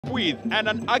with and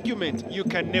an argument you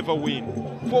can never win.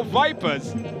 For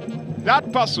Vipers,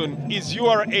 that person is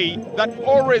URA that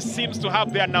always seems to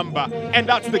have their number, and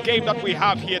that's the game that we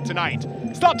have here tonight.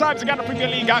 Start times again, Premier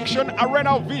League action,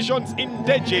 Arena Visions in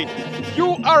Deji.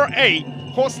 URA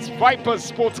hosts Vipers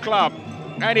Sports Club,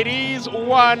 and it is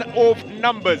one of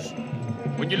numbers.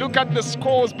 When you look at the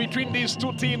scores between these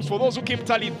two teams, for those who keep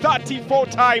tally, 34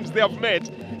 times they have met,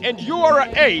 and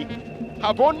URA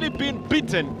have only been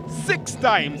beaten 6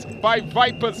 times by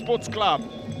Vipers Sports Club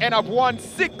and have won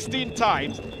 16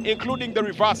 times, including the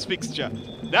reverse fixture.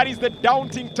 That is the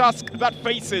daunting task that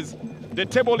faces the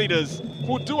table leaders,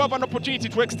 who do have an opportunity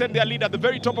to extend their lead at the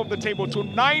very top of the table to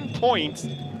 9 points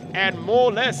and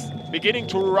more or less beginning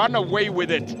to run away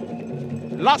with it.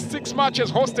 Last 6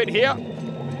 matches hosted here,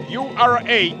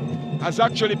 URA has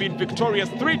actually been victorious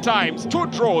 3 times, 2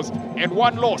 draws and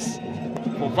 1 loss.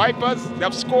 For Vipers, they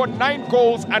have scored 9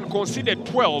 goals and conceded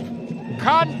 12.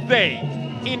 Can they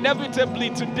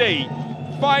inevitably today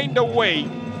find a way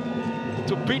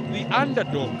to beat the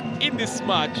underdog in this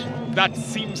match that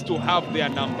seems to have their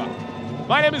number?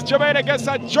 My name is Jermaine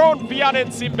Agesa. John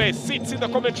Vianen Simbe sits in the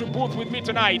commentary booth with me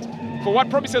tonight for what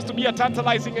promises to be a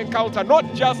tantalizing encounter,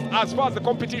 not just as far as the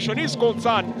competition is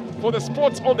concerned for the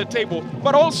sports on the table,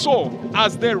 but also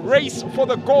as the race for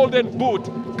the Golden Boot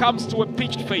comes to a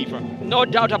pitched favor. No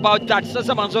doubt about that.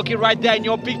 Sasa Manzoki right there in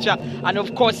your picture. And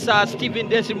of course, Stephen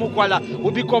Desi Mukwala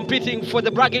will be competing for the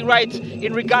bragging rights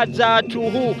in regards to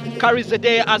who carries the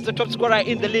day as the top scorer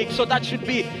in the league. So that should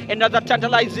be another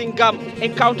tantalizing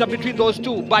encounter between those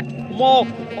two. But more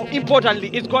importantly,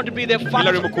 it's going to be the fact.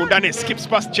 Hilary Mukundane skips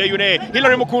past Cheyune.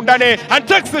 Hilary Mukundane and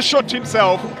takes the shot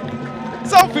himself.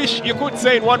 Selfish, you could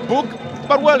say in one book,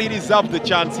 but well, he deserved the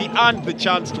chance. He earned the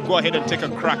chance to go ahead and take a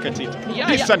crack at it.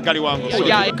 Distant Galiwango. So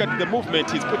look at the movement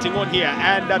he's putting on here,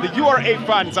 and the URA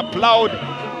fans applaud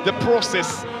the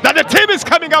process that the team is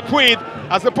coming up with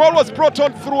as the ball was brought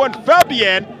on through, and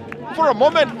Fabian, for a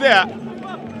moment there,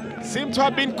 seemed to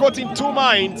have been caught in 2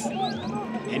 minds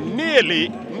and nearly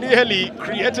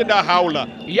created a howler.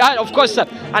 Yeah, of course,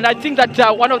 and I think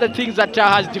that one of the things that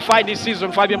has defined this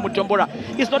season, Fabian Mutombora,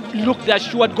 is not look the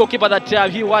assured goalkeeper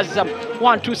that he was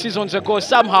 1-2 seasons ago.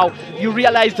 Somehow you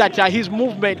realize that his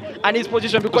movement and his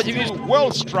position, because he was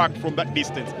well struck from that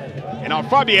distance. And now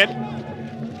Fabian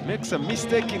makes a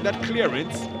mistake in that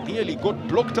clearance. Nearly got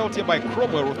blocked out here by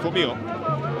Cromwell Othomio.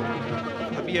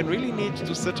 Fabian really needs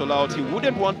to settle out. He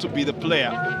wouldn't want to be the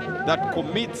player that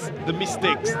commits the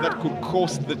mistakes that could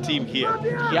cost the team here.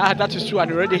 Yeah, that is true,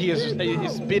 and already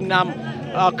he's been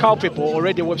culpable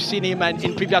already. We've seen him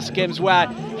in previous games where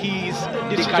his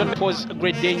decision posed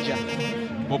great danger.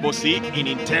 Bobosi in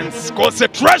intense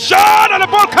concentration, and the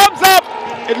ball comes up.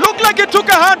 It looked like it took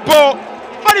a handball,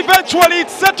 but eventually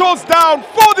it settles down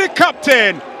for the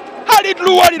captain. Khalid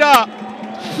Luwadida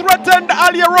threatened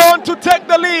earlier on to take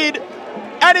the lead,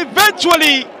 and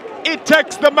eventually it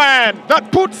takes the man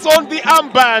that puts on the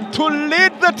armband to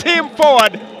lead the team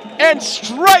forward and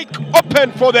strike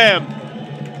open for them.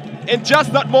 In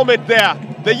just that moment there,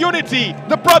 the unity,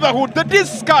 the brotherhood, the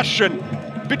discussion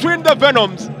between the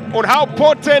Venoms on how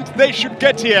potent they should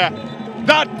get here.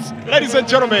 That, ladies and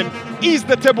gentlemen, is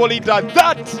the table leader.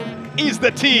 That is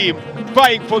the team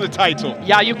vying for the title.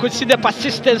 Yeah, you could see the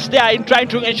persistence there in trying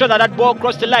to ensure that that ball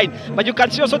crossed the line. But you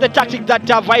can see also the tactic that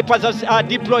Vipers has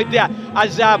deployed there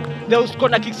as those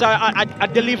corner kicks are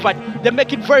delivered. They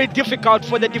make it very difficult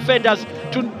for the defenders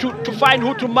to find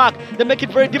who to mark. They make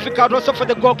it very difficult also for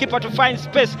the goalkeeper to find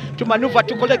space to maneuver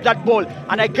to collect that ball.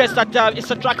 And I guess that it's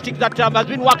a tactic that has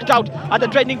been worked out at the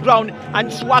training ground, and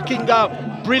it's working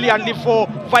brilliantly for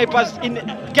Vipers in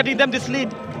getting them this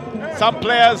lead. Some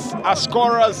players are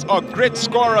scorers or great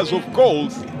scorers of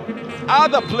goals.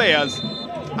 Other players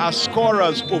are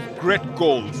scorers of great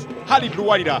goals. Khalid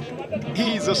Luwadida,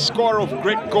 he is a scorer of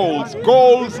great goals.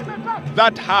 Goals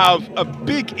that have a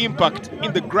big impact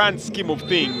in the grand scheme of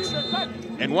things.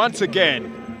 And once again,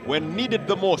 when needed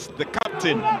the most, the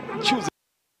captain chooses.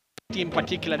 In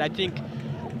particular, and I think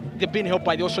they've been helped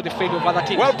by also the fate of other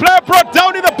teams. Well, player brought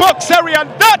down in the box area, and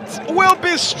that will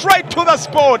be straight to the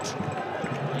spot.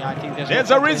 I think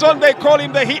there's a reason they call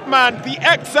him the hitman. The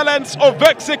excellence of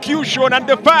execution, and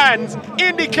the fans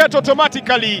indicate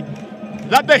automatically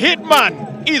that the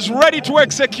hitman is ready to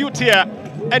execute here,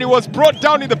 and he was brought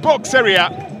down in the box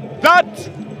area. That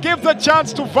gives the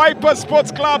chance to Vipers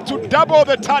Sports Club to double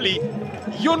the tally.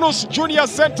 Yunus Junior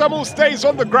Sentamu stays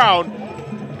on the ground.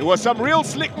 There was some real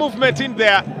slick movement in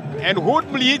there. And Hood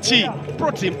Mliichi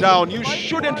brought him down. You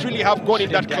shouldn't really have gone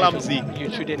in that clumsy. You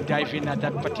shouldn't dive in at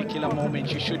that particular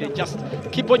moment. You shouldn't. Just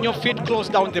keep on your feet, close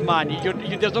down the man.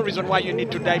 There's no reason why you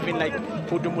need to dive in like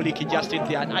Hood Mliichi just in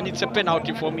there. And it's a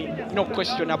penalty for me. No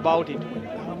question about it.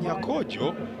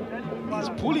 Nyakojo is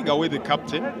pulling away the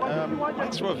captain.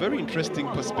 Makes for a very interesting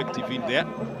perspective in there.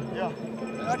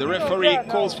 As the referee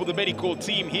calls for the medical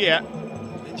team here,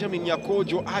 Benjamin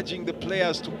Nyakojo urging the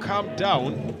players to calm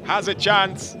down, has a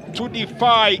chance to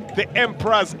defy the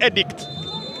Emperor's edict.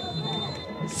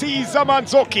 Caesar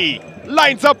Manzoki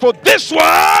lines up for this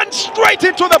one, straight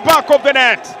into the back of the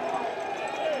net.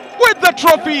 With the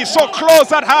trophy so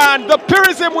close at hand, the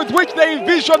purism with which they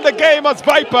envision the game as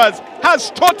Vipers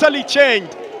has totally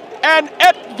changed. And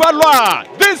at Valois,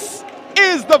 this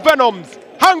is the Venoms,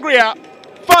 hungrier,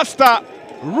 faster,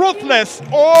 ruthless,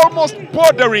 almost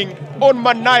bordering on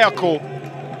maniacal.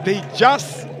 They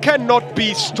just cannot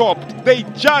be stopped. They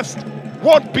just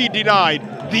won't be denied.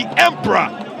 The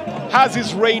Emperor has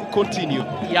his reign continue.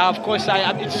 Yeah, of course.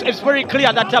 It's very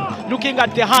clear that looking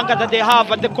at the hunger that they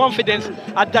have and the confidence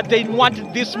that they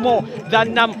want this more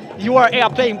than URA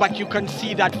playing, but you can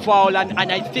see that foul. And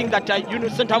I think that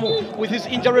Yunus Sentamu, with his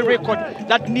injury record,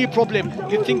 that knee problem,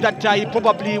 you think that he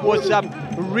probably was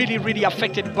really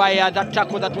affected by that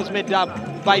tackle that was made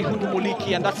by Hood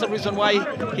Mliichi, and that's the reason why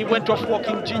he went off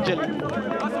walking gingerly.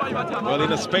 Well,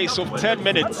 in a space of 10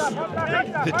 minutes,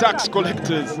 the tax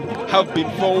collectors have been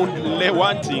found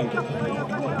wanting.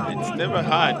 It's never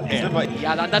hard.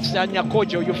 Yeah, that's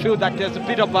Nyakojo. You feel that there's a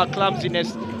bit of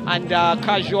clumsiness and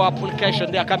casual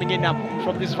application there coming in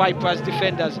from these Vipers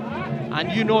defenders.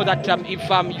 And you know that if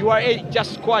URA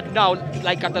just scored now,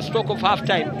 like at the stroke of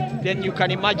halftime, then you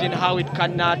can imagine how it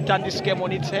can turn this game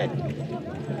on its head.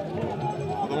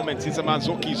 For the moment, Caesar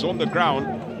Manzoki is on the ground.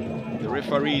 The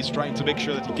referee is trying to make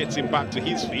sure that he gets him back to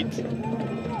his feet.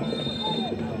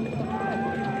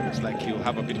 Looks like he'll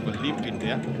have a bit of a limp in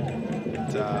there.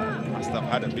 It must have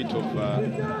had a bit of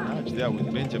match there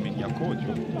with Benjamin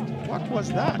Nyakojo. What was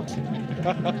that?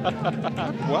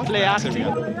 What? Play acting.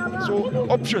 So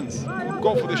options: could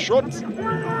go for the shot,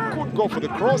 could go for the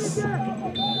cross.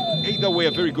 Either way,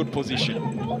 a very good position.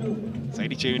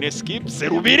 Saidi Cheyune skips.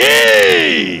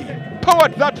 Serubini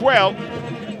powered that well.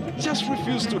 Just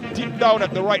refused to dip down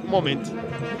at the right moment.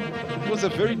 It was a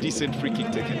very decent free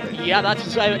kick taken there. Yeah,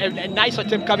 that's a nice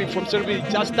attempt coming from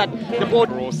Serubini. Just that the ball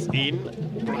cross in,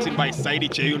 brought in by Saidi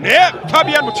Cheyune.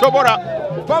 Fabian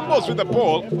Muchobora fumbles with the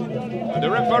ball. The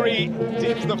referee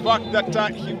deems the fact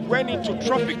that he went into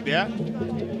traffic there.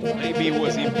 Maybe he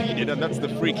was impeded, and that's the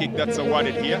free kick that's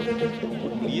awarded here.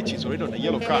 Mliichi is already on a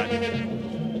yellow card.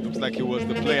 Looks like he was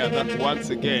the player that once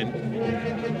again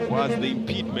was the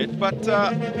impediment, but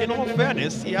in all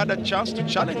fairness, he had a chance to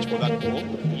challenge for that ball.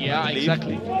 Yeah,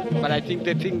 exactly. But I think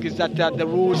the thing is that the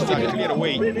rules are cleared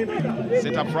away.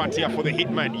 Set up front here for the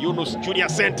hitman. Yunus Junior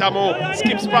Sentamo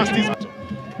skips past his.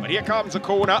 But here comes a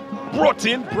corner, brought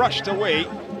in, brushed away.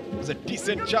 It was a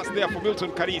decent chance there for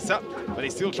Milton Karisa, but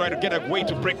he's still trying to get a way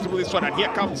to break through this one. And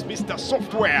here comes Mr.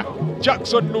 Software,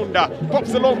 Jackson Nunda,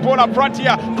 pops the long ball up front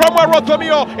here. Cromwell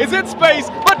Rothomio is in space,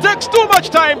 but takes too much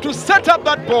time to set up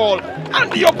that ball.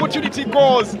 And the opportunity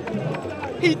goes.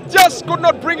 He just could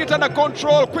not bring it under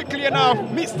control quickly enough,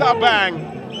 Mr. Bang.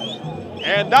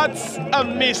 And that's a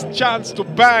missed chance to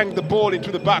bang the ball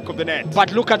into the back of the net.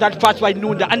 But look at that pass by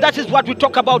Nunda. And that is what we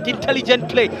talk about, intelligent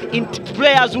play, in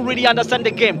players who really understand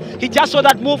the game. He just saw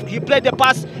that move. He played the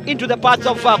pass into the pass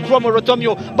of Cromwell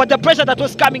Rothomio. But the pressure that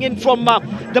was coming in from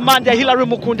the man there, Hilary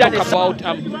Mukunda, is about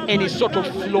any sort of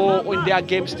flow in their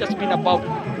games. Just been about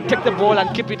take the ball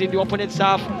and keep it in the opponent's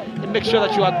half and make sure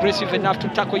that you are aggressive enough to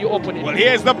tackle your opponent. Well,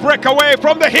 here's the breakaway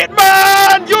from the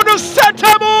hitman, Yunus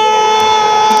Sentamu!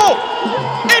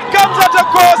 It comes at a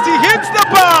cost, he hits the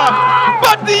bar,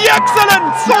 but the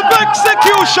excellence of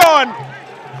execution,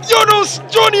 Yunus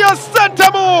Junior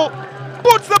Sentamu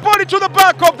puts the ball into the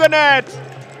back of the net.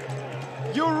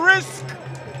 You risk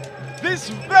this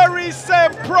very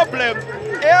same problem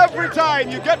every time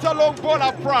you get a long ball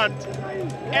up front.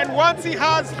 And once he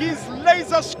has his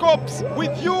laser scopes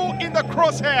with you in the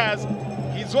crosshairs,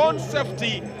 his own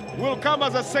safety will come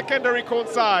as a secondary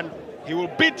concern. He will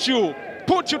beat you,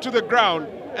 put you to the ground,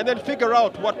 and then figure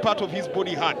out what part of his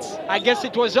body hurts. I guess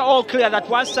it was all clear that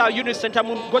once Yunus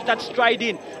Sentamu got that stride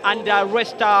in and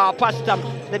rest past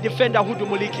the defender Hood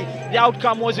Mliichi, the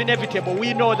outcome was inevitable.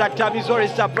 We know that is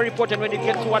always very important when it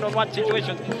gets to one-on-one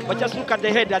situations. But just look at the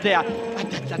header there.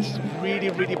 And that's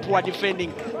really poor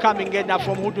defending coming in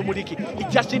from Hood Mliichi. He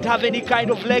just didn't have any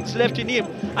kind of legs left in him.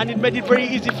 And it made it very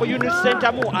easy for Yunus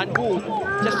Sentamu, and who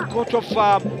just got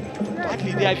off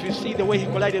hardly there. If you see the way he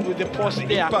collided with the post The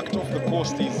there. impact of the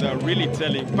post is really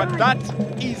telling. But that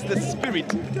is the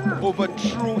spirit of a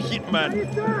true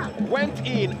hitman. Went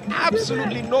in,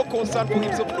 absolutely no concern for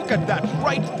himself. Look at that,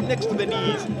 right next to the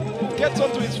knees. Gets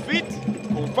onto his feet,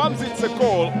 confirms it's a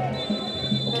goal.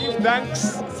 Give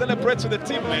thanks, celebrates with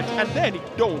the teammate, and then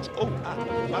it don't. Oh,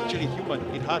 actually human,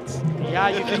 it hurts. Yeah,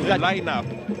 you think that line up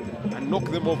and knock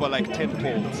them over like 10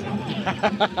 points.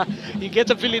 you get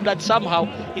a feeling that somehow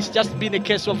it's just been a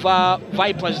case of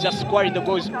Vipers just scoring the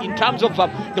goals. In terms of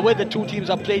the way the two teams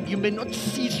have played, you may not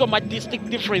see so much distinct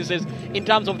differences in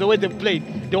terms of the way they've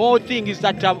played. The whole thing is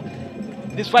that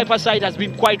this Viper side has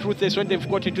been quite ruthless when they've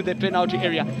got into the penalty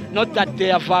area. Not that they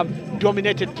have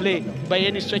dominated play by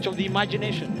any stretch of the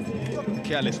imagination.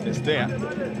 Carelessness there.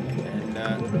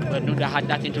 But Nunda had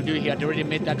nothing to do here. They already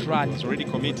made that run. He's already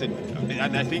committed.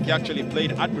 And I think he actually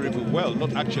played admirably well,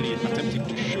 not actually attempting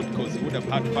to shoot because he would have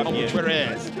had fun.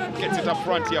 Perez gets it up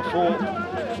front here for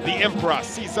the Emperor.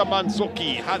 Caesar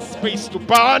Manzoki has space to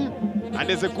burn. And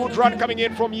there's a good run coming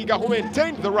in from Yiga, who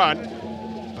maintained the run.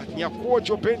 But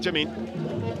Nyakojo Benjamin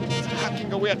is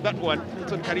hacking away at that one.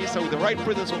 Milton Karisa with the right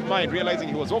presence of mind, realizing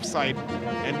he was offside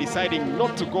and deciding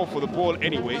not to go for the ball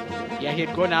anyway. Yeah, he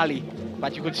had gone early.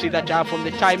 But you could see that from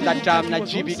the time that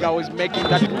Najibiga was making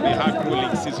that... It will be a hard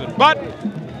ruling season. But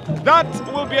that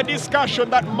will be a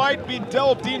discussion that might be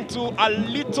delved into a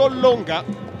little longer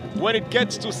when it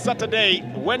gets to Saturday,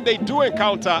 when they do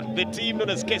encounter the team known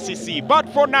as KCC. But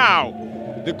for now,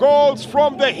 the goals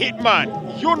from the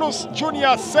hitman, Yunus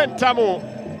Junior Sentamu,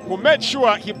 who made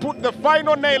sure he put the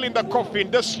final nail in the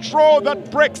coffin, the straw that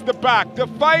breaks the back, the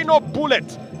final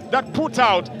bullet that put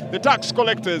out the tax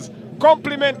collectors,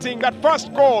 complementing that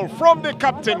first goal from the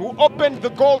captain who opened the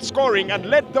goal scoring and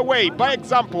led the way by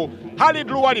example. Khalid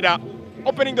Luwadida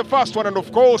opening the first one, and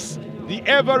of course the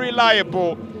ever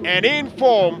reliable and in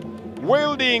form,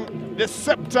 wielding the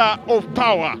scepter of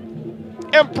power,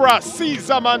 Emperor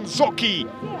Caesar Manzoki,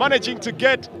 managing to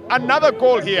get another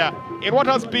goal here in what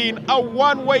has been a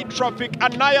one-way traffic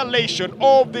annihilation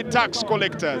of the tax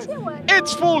collectors.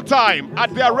 It's full time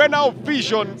at the Arena of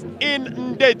Vision in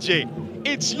Ndeje.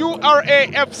 It's URA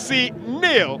FC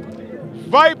 0,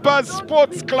 Vipers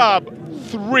Sports Club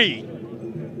 3.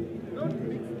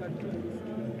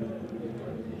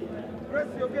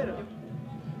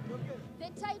 The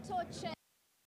title